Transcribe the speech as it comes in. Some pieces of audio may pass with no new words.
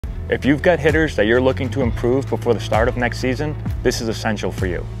If you've got hitters that you're looking to improve before the start of next season, this is essential for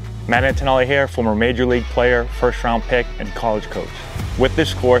you. Matt Antonelli here, former Major League player, first-round pick, and college coach. With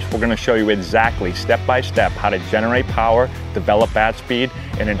this course, we're going to show you exactly, step-by-step, how to generate power, develop bat speed,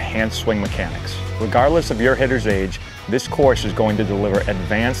 and enhance swing mechanics. Regardless of your hitter's age, this course is going to deliver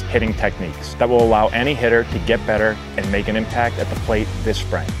advanced hitting techniques that will allow any hitter to get better and make an impact at the plate this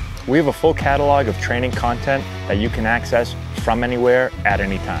spring. We have a full catalog of training content that you can access from anywhere at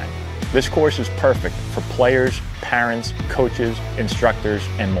any time. This course is perfect for players, parents, coaches, instructors,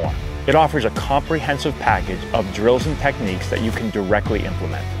 and more. It offers a comprehensive package of drills and techniques that you can directly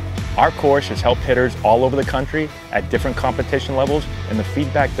implement. Our course has helped hitters all over the country at different competition levels, and the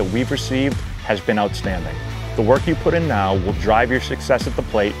feedback that we've received has been outstanding. The work you put in now will drive your success at the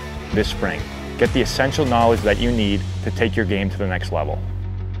plate this spring. Get the essential knowledge that you need to take your game to the next level.